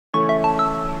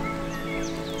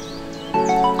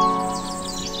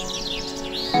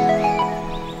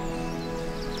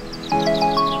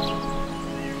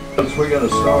going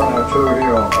to start our tour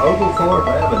here on Oglethorpe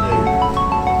Avenue,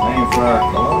 named for our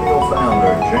colonial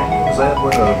founder, James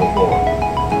Edward Oglethorpe.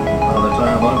 By the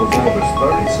time Oglethorpe was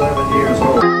 37 years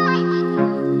old.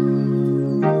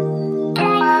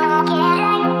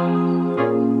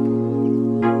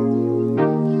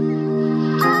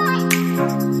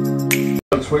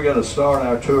 We're going to start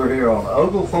our tour here on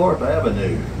Oglethorpe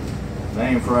Avenue,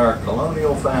 named for our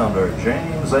colonial founder,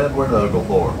 James Edward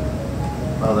Oglethorpe.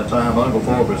 By the time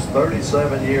Oglethorpe was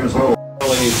 37 years old. The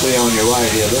building you see on your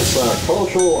right here, this is our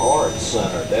Cultural Arts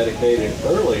Center, dedicated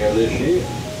earlier this year.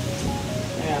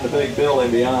 And the big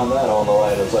building beyond that on the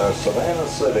right is our Savannah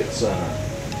Civic Center.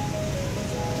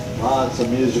 Lots of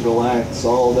musical acts,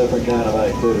 all different kind of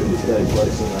activities take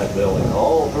place in that building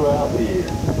all throughout the year.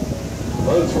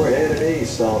 Folks, we're headed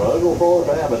east on Oglethorpe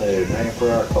Avenue, named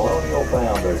for our colonial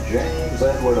founder, James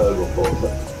Edward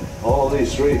Oglethorpe. All of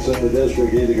these streets in the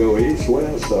district either go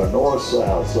east-west or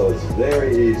north-south, so it's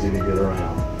very easy to get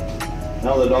around.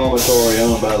 Another dormitory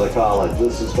owned by the college.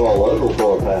 This is called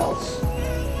Oglethorpe House.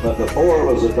 But before it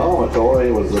was a dormitory,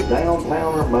 it was the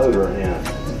Downtowner Motor Inn.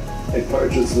 They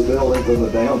purchased the building from the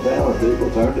downtown and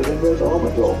people turned it into a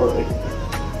dormitory.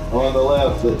 On the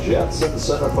left, the Jetson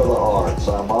Center for the Arts,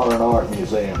 our modern art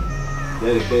museum,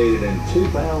 dedicated in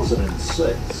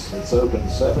 2006. It's open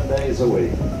 7 days a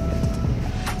week.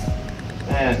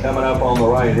 And coming up on the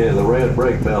right here, the red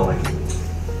brick building.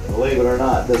 Believe it or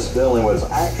not, this building was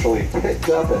actually picked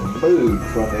up and moved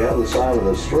from the other side of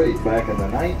the street back in the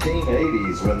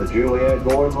 1980s when the Juliette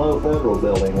Gordon Low Federal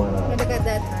Building went up.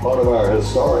 Part of our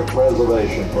historic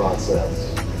preservation process.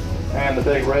 And the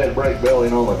big red brick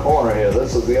building on the corner here,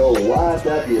 this is the old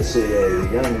YWCA,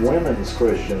 the Young Women's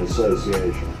Christian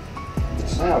Association.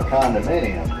 It's now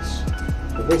condominiums,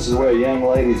 but this is where young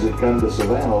ladies that come to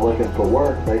Savannah looking for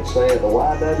work, they'd stay at the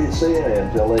YWCA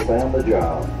until they found a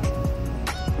job.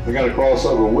 We're going to cross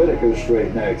over Whitaker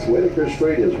Street next. Whitaker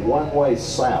Street is one-way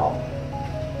south,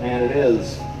 and it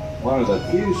is one of the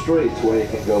few streets where you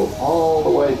can go all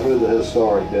the way through the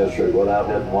historic district without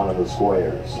hitting one of the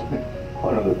squares.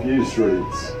 One of the few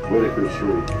streets, Whitaker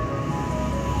Street.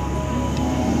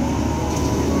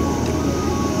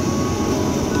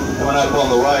 Coming up on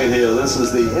the right here, this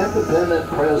is the Independent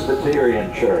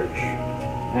Presbyterian Church.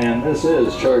 And this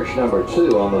is church number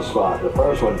 2 on the spot. The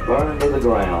first one burned to the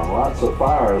ground. Lots of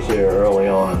fires here early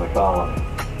on in the colony.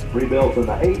 Rebuilt in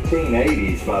the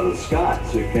 1880s by the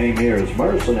Scots, who came here as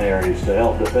mercenaries to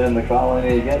help defend the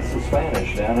colony against the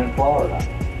Spanish down in Florida.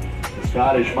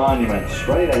 Scottish Monument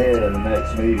straight ahead in the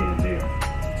next median here.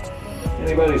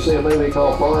 Anybody see a movie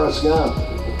called Forrest Gump?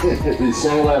 If you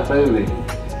saw that movie,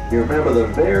 you remember the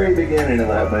very beginning of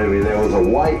that movie, there was a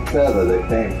white feather that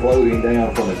came floating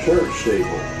down from a church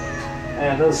steeple.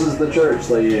 And this is the church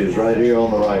they use right here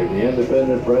on the right, the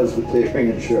Independent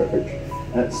Presbyterian Church.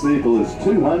 That steeple is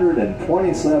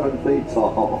 227 feet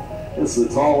tall. It's the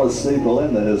tallest steeple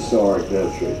in the historic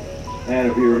district.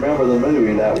 And if you remember the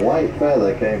movie, that white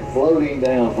feather came floating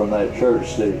down from that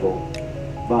church steeple,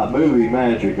 by movie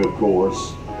magic, of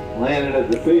course, landed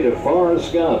at the feet of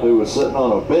Forrest Gump, who was sitting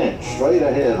on a bench straight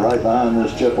ahead right behind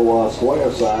this Chippewa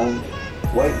Square sign,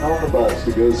 waiting on the bus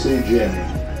to go see Jimmy.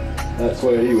 That's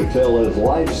where he would tell his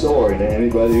life story to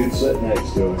anybody who'd sit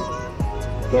next to him.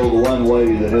 Told the one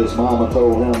lady that his mama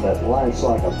told him that life's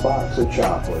like a box of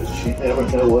chocolates. You never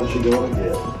know what you're going to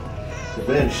get. The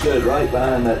bench stood right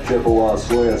behind that Chippewa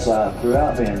Square sign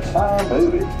throughout the entire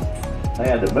movie. They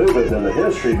had to move it to the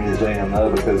History Museum,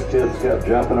 though, because kids kept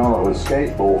jumping on it with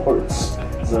skateboards.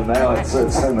 So now it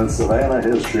sits in the Savannah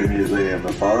History Museum,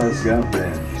 the Forrest Gump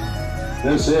bench.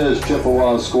 This is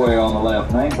Chippewa Square on the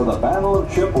left, named for the Battle of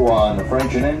Chippewa in the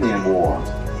French and Indian War.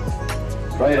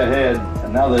 Straight ahead,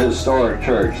 another historic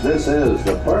church. This is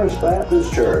the First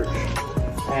Baptist Church.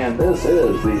 And this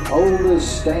is the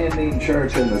oldest standing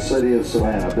church in the city of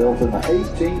Savannah, built in the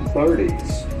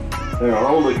 1830s. There are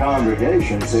older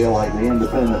congregations here like the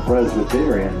Independent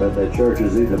Presbyterian, but the church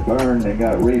is either burned and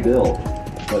got rebuilt.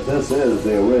 But this is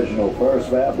the original First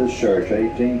Baptist Church,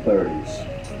 1830s.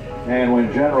 And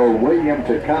when General William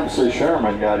Tecumseh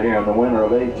Sherman got here in the winter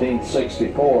of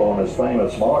 1864 on his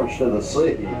famous March to the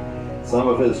Sea, some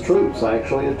of his troops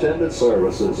actually attended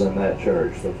services in that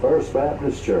church, the First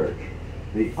Baptist Church.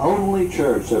 The only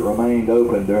church that remained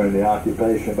open during the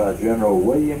occupation by General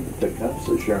William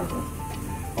Tecumseh Sherman.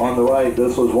 On the right,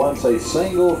 this was once a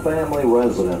single-family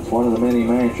residence, one of the many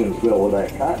mansions built with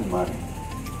that cotton money.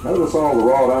 Notice all the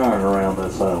wrought iron around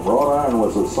this home. Wrought iron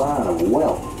was a sign of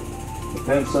wealth. The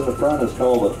fence in the front is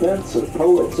called the Fence of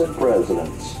Poets and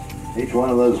Presidents. Each one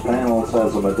of those panels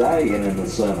has a medallion in the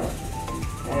center.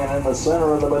 And in the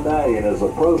center of the medallion is a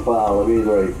profile of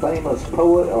either a famous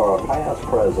poet or a past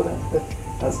president.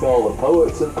 That's called the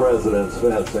Poets and Presidents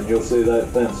fence, and you'll see that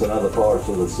fence in other parts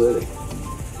of the city.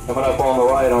 Coming up on the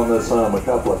right on this home, a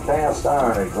couple of cast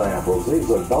iron examples. These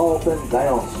are dolphin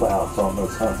downspouts on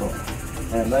this home,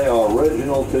 and they are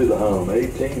original to the home,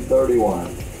 1831.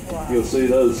 Wow. You'll see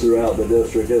those throughout the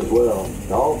district as well,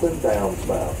 dolphin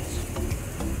downspouts.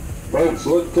 Folks,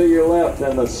 look to your left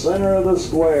in the center of the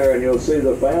square, and you'll see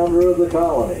the founder of the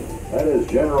colony. That is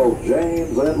General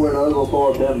James Edward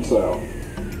Oglethorpe himself.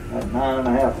 That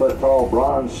 9.5-foot tall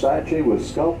bronze statue was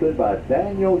sculpted by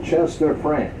Daniel Chester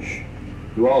French,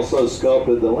 who also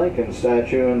sculpted the Lincoln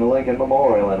statue in the Lincoln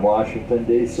Memorial in Washington,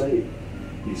 D.C.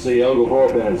 You see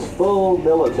Oglethorpe in his full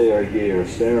military gear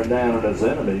staring down at his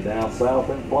enemy down south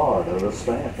in Florida, the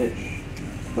Spanish.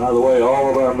 By the way, all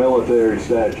of our military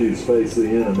statues face the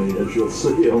enemy, as you'll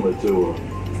see on the tour.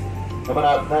 Coming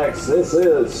up next, this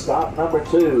is stop number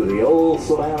 2, the Old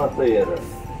Savannah Theater.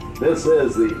 This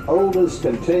is the oldest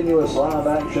continuous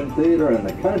live-action theater in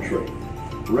the country,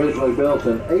 originally built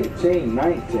in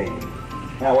 1819.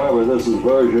 However, this is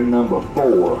version number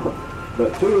 4,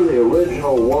 but 2 of the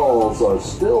original walls are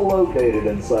still located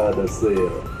inside this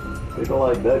theater. People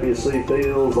like W.C.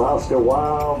 Fields, Oscar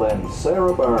Wilde, and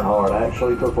Sarah Bernhardt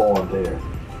actually performed here.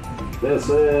 This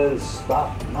is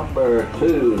stop number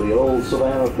 2, the Old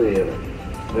Savannah Theater.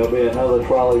 There'll be another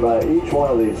trolley by each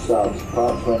one of these stops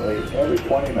approximately every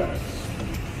 20 minutes.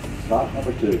 Stop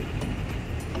number 2.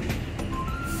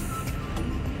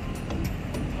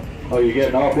 Oh, you're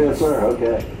getting off here, sir?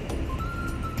 Okay.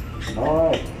 All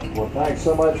right. Well, thanks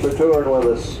so much for touring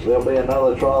with us. There'll be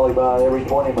another trolley by every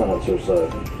 20 minutes or so.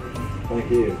 Thank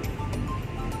you.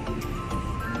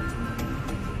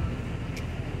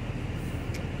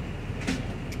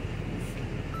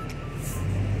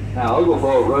 Now,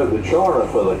 Oglethorpe wrote the charter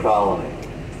for the colony,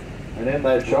 and in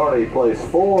that charter he placed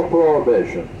 4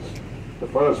 prohibitions. The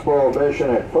first prohibition,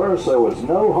 at first there was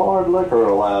no hard liquor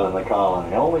allowed in the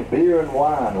colony. Only beer and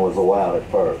wine was allowed at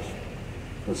first.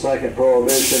 The second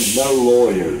prohibition, no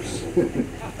lawyers.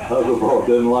 Oglethorpe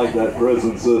didn't like that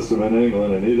prison system in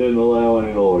England, and he didn't allow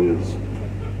any lawyers.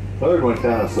 Third one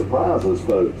kind of surprises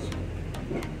folks.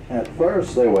 At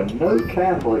first there were no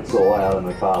Catholics allowed in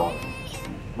the colony.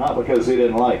 Not because he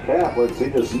didn't like Catholics, he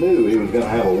just knew he was going to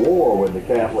have a war with the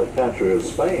Catholic country of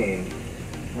Spain,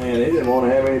 and he didn't want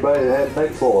to have anybody that had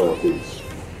mixed loyalties.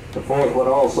 The fourth one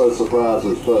also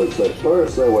surprises folks. At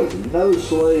first there was no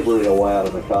slavery allowed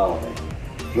in the colony.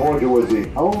 Georgia was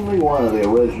the only one of the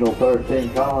original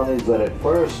 13 colonies that at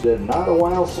first did not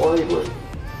allow slavery.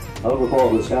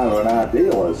 Oglethorpe was kind of an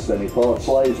idealist, and he thought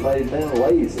slaves made men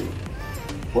lazy.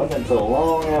 It wasn't until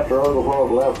long after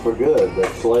Oglethorpe left for good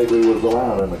that slavery was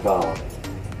allowed in the colony.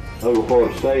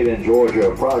 Oglethorpe stayed in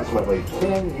Georgia approximately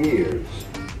 10 years,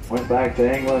 went back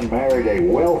to England, married a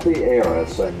wealthy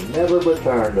heiress, and never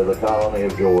returned to the colony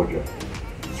of Georgia.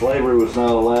 Slavery was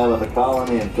not allowed in the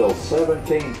colony until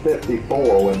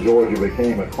 1754, when Georgia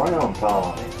became a crown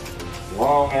colony,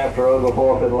 long after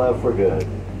Oglethorpe had left for good.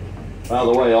 By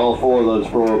the way, all 4 of those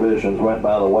prohibitions went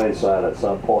by the wayside at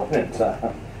some point in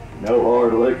time. No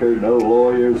hard liquor, no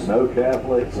lawyers, no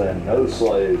Catholics, and no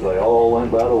slaves. They all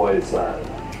went by the wayside.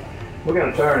 We're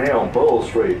going to turn here on Bull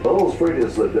Street. Bull Street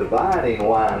is the dividing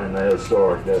line in the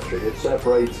historic district. It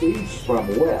separates east from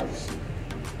west.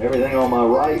 Everything on my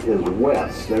right is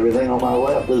west. Everything on my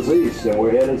left is east, and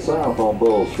we're headed south on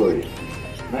Bull Street.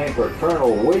 Named for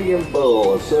Colonel William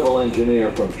Bull, a civil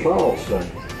engineer from Charleston,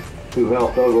 who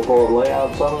helped Oglethorpe lay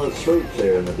out some of the streets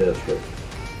here in the district.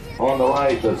 On the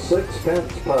right, the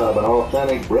Sixpence Pub, an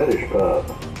authentic British pub.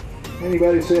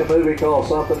 Anybody see a movie called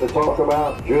Something to Talk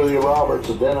About? Julia Roberts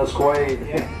and Dennis Quaid?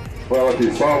 Yeah. Well, if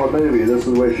you saw the movie, this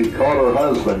is where she caught her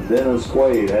husband, Dennis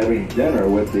Quaid, having dinner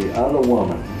with the other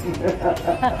woman.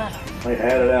 They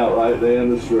had it out right there in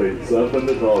the street. Something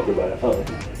to talk about.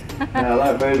 Now,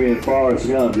 that movie and Forrest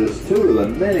Gump, just 2 of the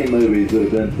many movies that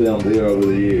have been filmed here over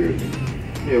the years.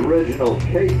 The original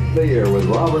Cape Fear with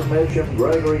Robert Mitchum,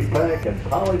 Gregory Peck, and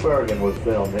Polly Bergen was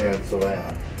filmed here in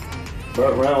Savannah.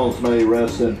 Burt Reynolds, may he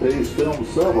rest in peace, filmed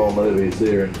several movies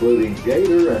here, including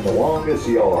Gator and The Longest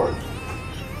Yard.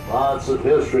 Lots of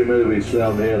history movies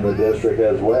filmed here in the district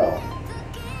as well.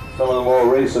 Some of the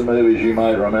more recent movies you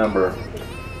might remember.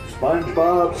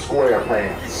 SpongeBob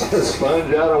SquarePants,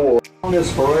 Sponge Out of Water.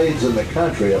 Longest parades in the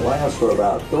country. It lasts for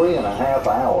about 3.5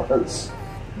 hours.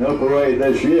 No parade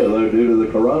this year, though, due to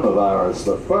the coronavirus.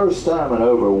 The first time in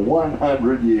over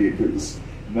 100 years.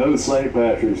 No St.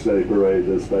 Patrick's Day parade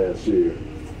this past year.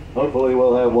 Hopefully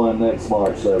we'll have one next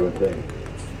March 17th.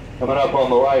 Coming up on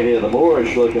the right here, the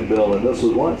Moorish looking building. This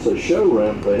was once a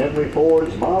showroom for Henry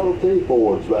Ford's Model T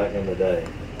Fords back in the day.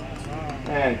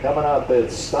 And coming up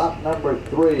at stop number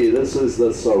 3, this is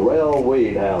the Sorrel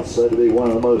Weed House, said to be one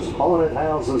of the most haunted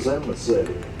houses in the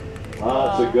city.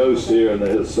 Lots of ghosts here in the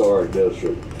historic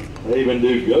district. They even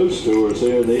do ghost tours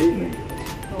here in the evening.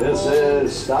 This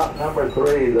is stop number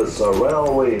 3, the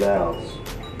Sorrel Weed House.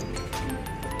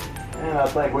 And I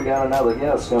think we got another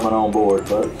guest coming on board,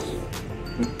 folks.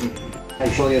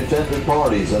 Actually attended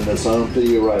parties in this home to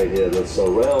your right here, the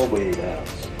Sorrel Weed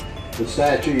House. The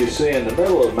statue you see in the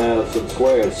middle of Madison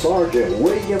Square is Sergeant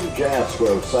William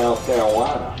Jasper of South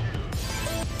Carolina.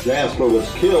 Jasper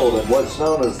was killed in what's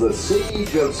known as the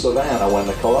Siege of Savannah when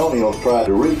the colonials tried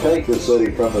to retake the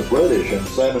city from the British in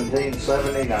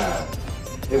 1779.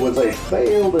 It was a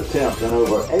failed attempt and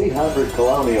over 800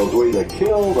 colonials were either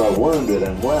killed or wounded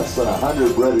and less than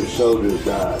 100 British soldiers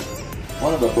died.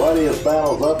 One of the bloodiest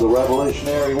battles of the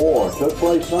Revolutionary War took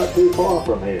place not too far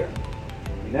from here.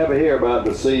 You never hear about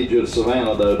the Siege of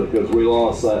Savannah though because we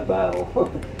lost that battle.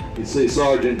 You see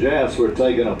Sergeant Jasper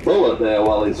taking a bullet there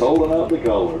while he's holding up the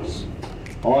colors.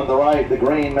 On the right, the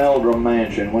Green Meldrum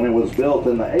Mansion. When it was built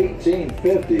in the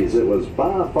 1850s, it was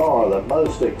by far the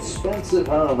most expensive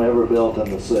home ever built in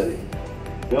the city.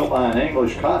 Built by an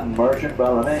English cotton merchant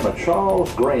by the name of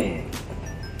Charles Green.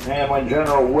 And when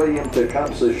General William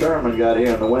Tecumseh Sherman got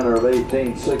here in the winter of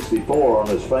 1864 on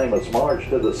his famous March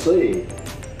to the Sea,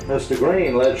 Mr.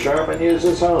 Green let Sherman use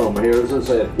his home here as his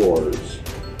headquarters.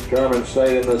 Sherman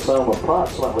stayed in this home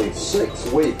approximately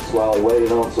 6 weeks while he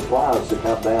waited on supplies to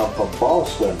come down from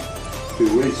Boston to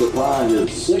resupply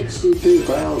his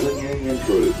 62,000 Union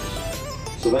troops.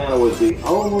 Savannah was the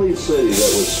only city that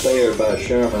was spared by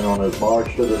Sherman on his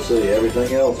march to the sea.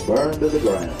 Everything else burned to the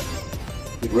ground.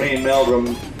 The Green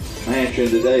Meldrum Mansion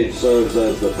today serves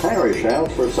as the parish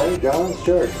house for St. John's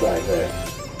Church back there.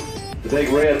 The big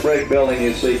red brick building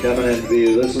you see coming into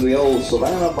view, this is the old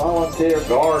Savannah Volunteer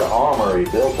Guard Armory,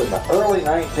 built in the early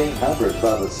 1900s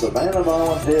by the Savannah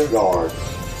Volunteer Guards.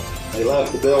 They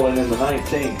left the building in the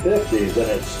 1950s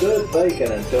and it stood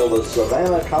vacant until the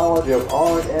Savannah College of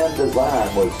Art and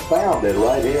Design was founded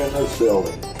right here in this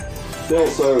building. Still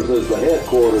serves as the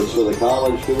headquarters for the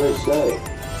college to this day.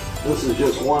 This is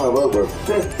just one of over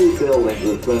 50 buildings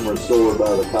that's been restored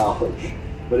by the college.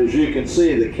 But as you can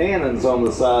see, the cannons on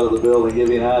the side of the building give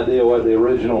you an idea what the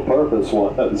original purpose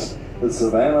was. The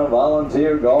Savannah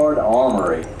Volunteer Guard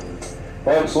Armory.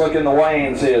 Folks, look in the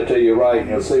wains here to your right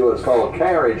and you'll see what's called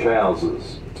carriage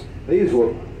houses. These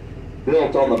were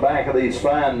built on the back of these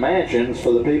fine mansions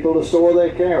for the people to store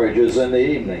their carriages in the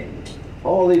evening.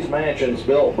 All these mansions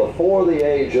built before the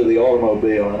age of the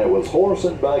automobile, and it was horse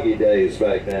and buggy days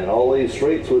back then. All these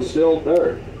streets were still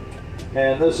dirt.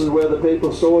 And this is where the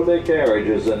people stored their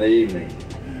carriages in the evening.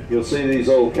 You'll see these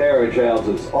old carriage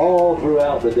houses all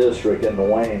throughout the district in the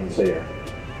wains here.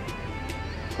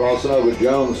 Crossing over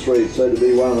Jones Street, said to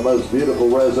be one of the most beautiful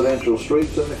residential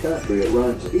streets in the country. It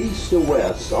runs east to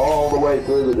west all the way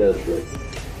through the district.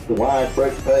 The wide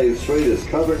brick paved street is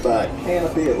covered by a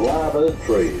canopy of live oak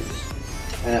trees.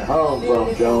 And homes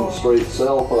on Jones Street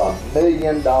sell for $1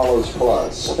 million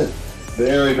plus.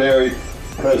 Very, very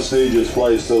prestigious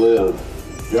place to live,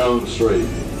 Jones Street.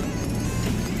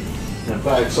 In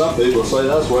fact, some people say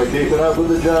that's where Keeping Up with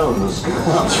the Joneses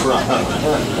comes from.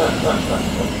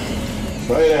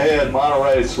 Straight ahead,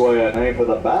 Monterey Square, named for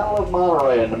the Battle of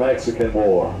Monterey in the Mexican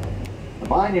War. The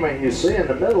monument you see in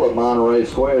the middle of Monterey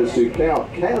Square is to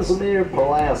Count Casimir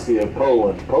Pulaski of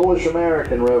Poland,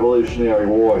 Polish-American Revolutionary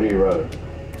War hero.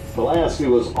 Pulaski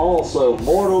was also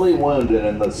mortally wounded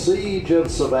in the Siege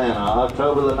of Savannah,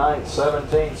 October the 9th,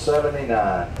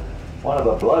 1779, one of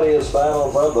the bloodiest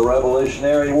battles of the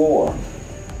Revolutionary War.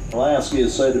 Pulaski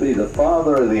is said to be the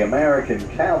father of the American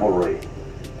cavalry,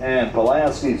 and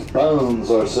Pulaski's bones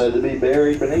are said to be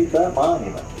buried beneath that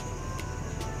monument.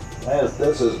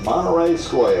 This is Monterey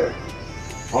Square.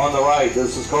 On the right,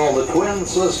 this is called the Twin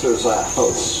Sisters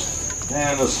House.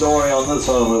 And the story on this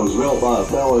home, it was built by a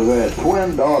fellow who had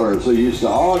twin daughters who used to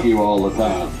argue all the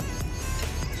time.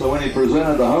 So when he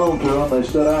presented the home to them, they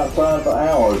stood outside for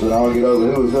hours and argued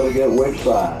over who was going to get which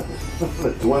side.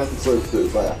 The Twin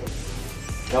Sisters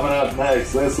House. Coming up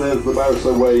next, this is the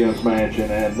Mercer Williams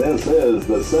Mansion, and this is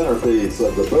the centerpiece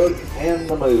of the book and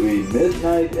the movie,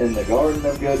 Midnight in the Garden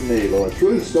of Good and Evil, a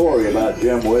true story about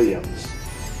Jim Williams.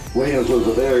 Williams was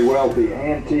a very wealthy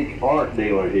antique art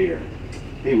dealer here.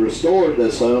 He restored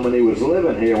this home and he was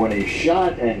living here when he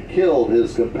shot and killed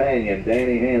his companion,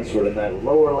 Danny Hansford, in that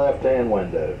lower left-hand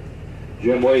window.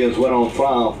 Jim Williams went on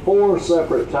trial 4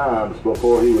 separate times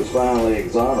before he was finally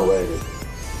exonerated.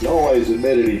 He always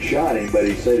admitted he shot him, but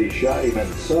he said he shot him in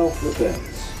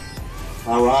self-defense.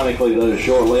 Ironically, though,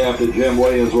 shortly after Jim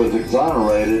Williams was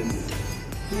exonerated,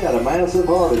 he had a massive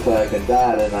heart attack and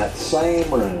died in that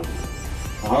same room.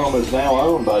 The home is now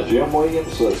owned by Jim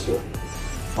Williams' sister.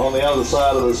 On the other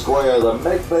side of the square, the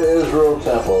Mikveh Israel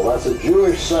Temple. That's a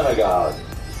Jewish synagogue.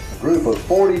 A group of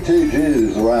 42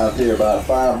 Jews arrived here about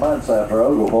 5 months after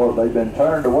Oglethorpe. They'd been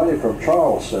turned away from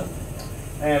Charleston.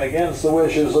 And against the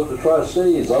wishes of the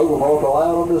trustees, Oglethorpe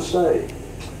allowed them to stay.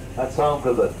 That's home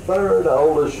to the third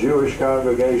oldest Jewish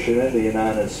congregation in the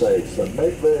United States, the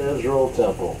Mikveh Israel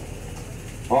Temple.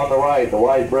 On the right, the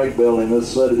white brick building is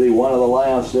said to be one of the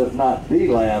last, if not the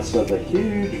last, of the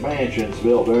huge mansions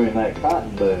built during that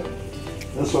cotton boom.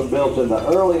 This one built in the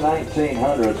early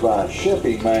 1900s by a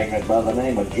shipping magnate by the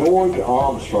name of George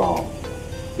Armstrong.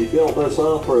 He built this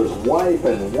home for his wife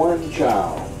and one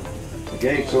child. The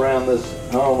gates around this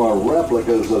home are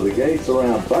replicas of the gates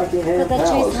around Buckingham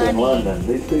Palace in London.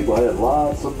 These people had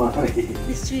lots of money,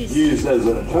 used as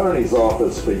an attorney's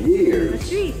office for years.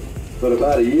 But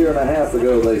about a year and a half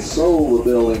ago, they sold the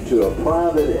building to a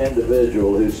private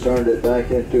individual who's turned it back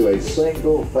into a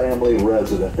single-family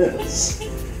residence.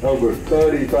 Over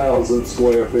 30,000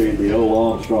 square feet, the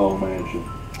old Armstrong mansion.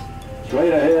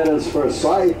 Straight ahead is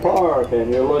Forsyth Park,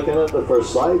 and you're looking at the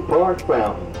Forsyth Park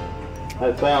fountain.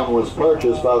 That fountain was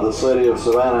purchased by the city of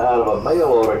Savannah out of a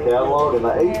mail-order catalog in the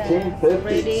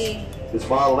 1850s. It's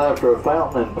modeled after a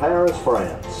fountain in Paris,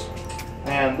 France.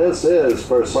 And this is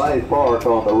Forsyth Park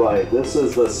on the right. This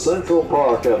is the central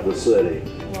park of the city.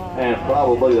 Wow. And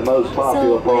probably the most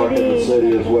popular park in the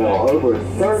city as well. Over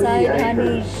 30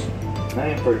 acres.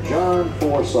 Named for John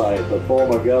Forsyth, the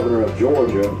former governor of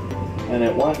Georgia, and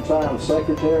at one time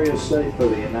Secretary of State for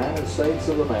the United States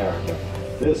of America.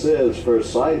 This is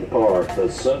Forsyth Park, the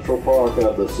central park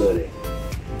of the city.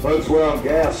 Folks, we're on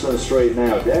Gaston Street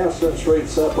now. Gaston Street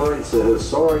separates the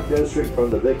historic district from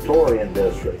the Victorian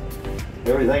district.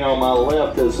 Everything on my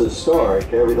left is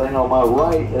historic. Everything on my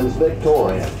right is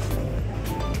Victorian.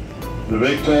 The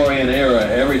Victorian era,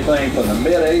 everything from the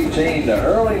mid-18 to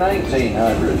early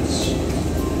 1900s.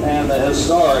 And the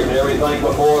historic, everything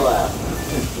before that.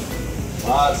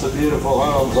 Lots of beautiful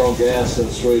homes on Gaston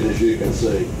Street, as you can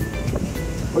see.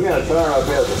 We're going to turn up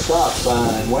here at the stop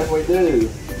sign, and when we do,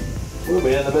 we'll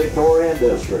be in the Victorian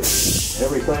district.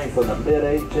 Everything from the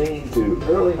mid-18 to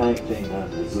early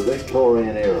 1900s, the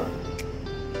Victorian era.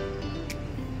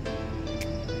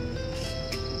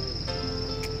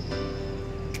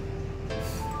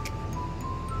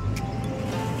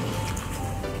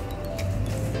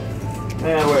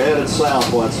 And we're headed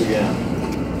south once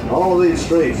again. All of these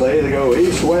streets, they either go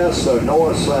east-west or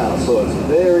north-south, so it's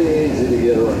very easy to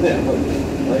get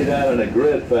around. Laid out in a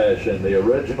grid fashion, the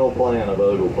original plan of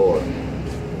Oglethorpe.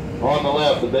 On the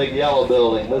left, the big yellow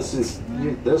building. This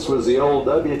was the old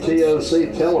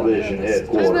WTOC television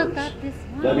headquarters.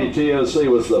 WTOC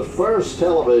was the first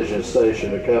television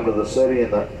station to come to the city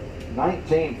in the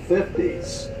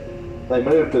 1950s. They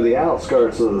moved to the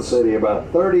outskirts of the city about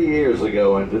 30 years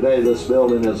ago, and today this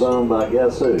building is owned by,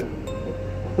 guess who?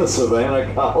 The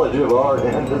Savannah College of Art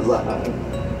and Design.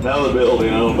 Another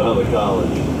building owned by the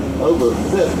college. Over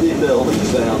 50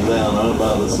 buildings downtown owned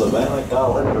by the Savannah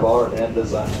College of Art and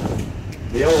Design.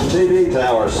 The old TV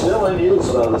tower is still in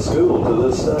use by the school to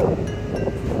this day.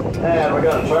 And we're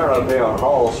going to turn up here on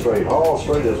Hall Street. Hall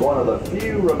Street is one of the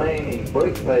few remaining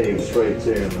brick-paved streets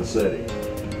here in the city.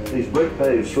 These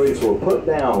brick-paved streets were put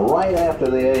down right after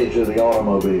the age of the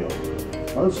automobile.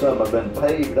 Most of them have been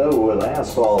paved over with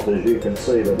asphalt, as you can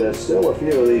see, but there's still a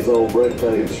few of these old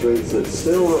brick-paved streets that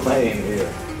still remain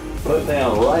here, put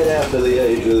down right after the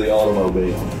age of the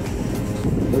automobile.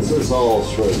 This is Hall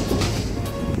Street.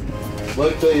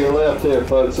 Look to your left here,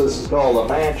 folks. This is called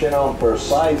the Mansion on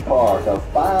Forsyth Park, a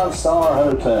 5-star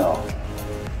hotel.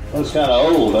 It's kind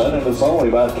of old, doesn't it? It's only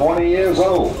about 20 years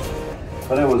old.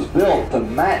 But it was built to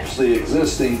match the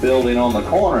existing building on the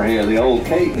corner here, the old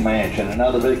Caton Mansion,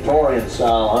 another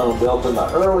Victorian-style home built in the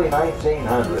early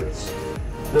 1900s.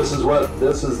 This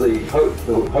is the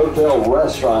hotel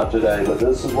restaurant today, but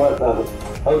this is what the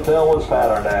hotel was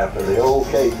patterned after, the old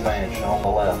Caton Mansion on the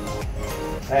left.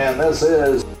 And this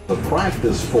is the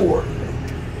practice fort.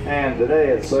 And today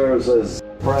it serves as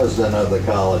president of the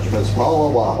college, Miss Paula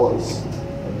Wallace.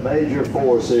 Major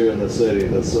force here in the city,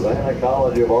 the Savannah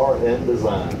College of Art and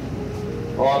Design.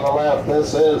 On the left,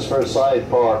 this is Forsyth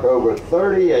Park, over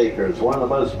 30 acres, one of the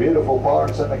most beautiful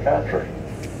parks in the country.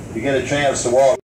 You get a chance to walk